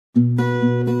You're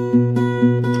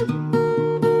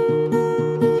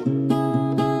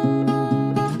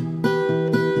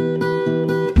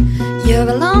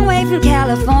a long way from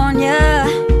California.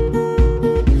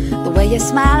 The way you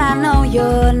smile, I know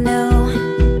you're new.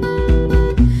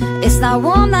 It's not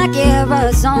warm like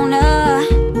Arizona,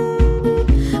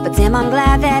 but damn, I'm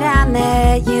glad that I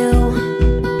met you.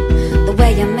 The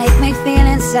way you make me feel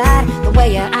inside, the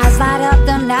way your eyes light up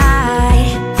the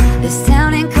night. This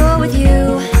town ain't cool with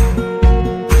you.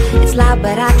 It's loud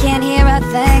but I can't hear a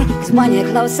thing, 'cause when you're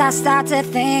close I start to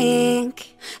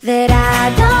think that I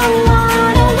don't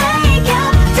wanna wake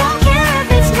up. Don't care if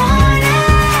it's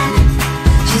morning,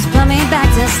 just put me back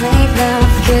to sleep, love.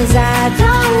 'Cause I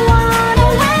don't wanna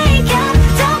wake up.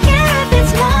 Don't care if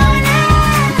it's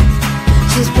morning,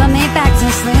 just put me back to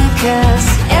sleep. 'Cause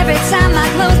every time I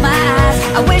close my eyes,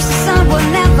 I wish the sun would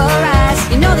never rise.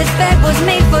 You know this bed was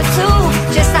made for two,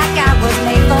 just like I was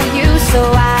made for you. So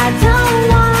I don't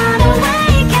wanna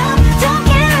wake up. Don't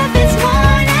care if it's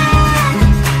morning,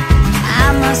 I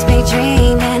must be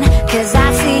dreaming, 'cause I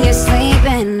see you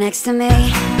sleeping next to me.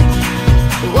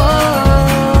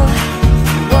 Whoa,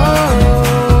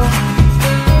 whoa.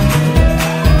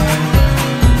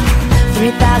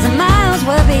 3,000 miles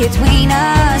were between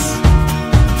us,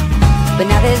 but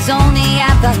now there's only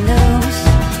avenues.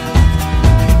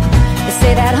 They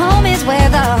say that home is where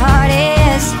the heart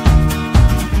is,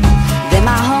 then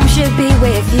my home should be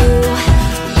with you.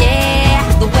 Yeah,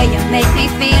 the way you make me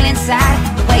feel inside,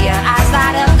 the way your eyes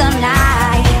light up the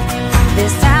night.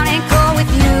 This town ain't cool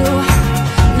with you.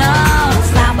 No,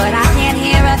 it's loud but I can't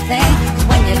hear a thing, 'cause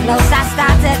when you're close I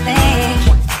start to think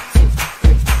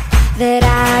that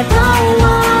I don't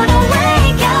wanna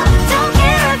wake up. Don't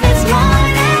care if it's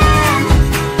morning,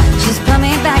 just put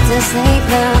me back to sleep,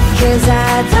 love. 'Cause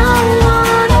I don't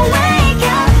wanna wake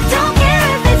up. Don't care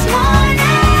if it's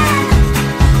morning,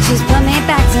 just put me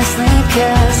back to sleep.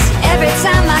 'Cause every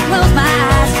time I close my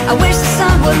eyes, I wish the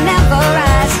sun would never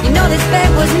rise. You know this bed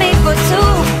was made for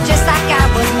two, just like I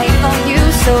was made for you.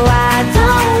 So I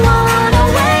don't wanna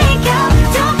wake up.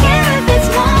 Don't care if it's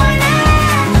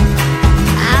morning,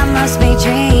 I must be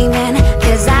dreaming,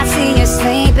 'cause I see you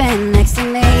sleeping next to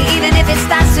me. Even if it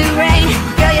starts to rain,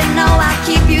 girl, you know I'll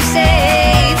keep you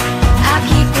safe. I'll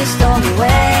keep the storm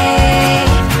away.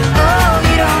 Oh,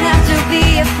 you don't have to be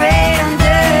afraid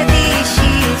under these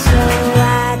sheets. So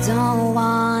I don't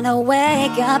wanna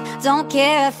wake up. Don't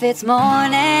care if it's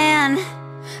morning,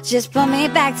 just put me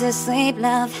back to sleep,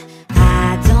 love.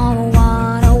 I don't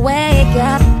wanna wake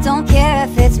up. Don't care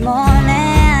if it's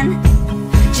morning,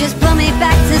 just put me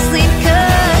back to sleep.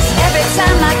 'Cause every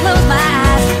time I close my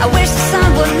eyes, I wish the sun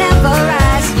would never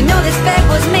rise. You know this bed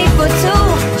was made for two,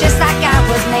 just like I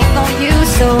was made for you.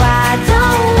 So I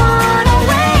don't wanna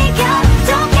wake up.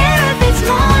 Don't care if it's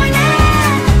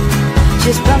morning,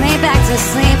 just put me back to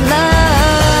sleep,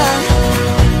 love.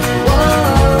 Whoa,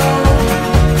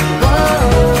 whoa,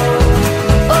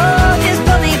 oh, just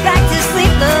put me back to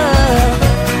sleep, love.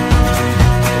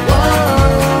 Whoa,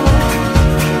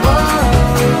 whoa,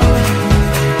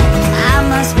 I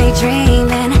must be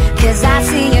dreaming, 'cause I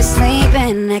see you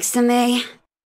sleeping next to me.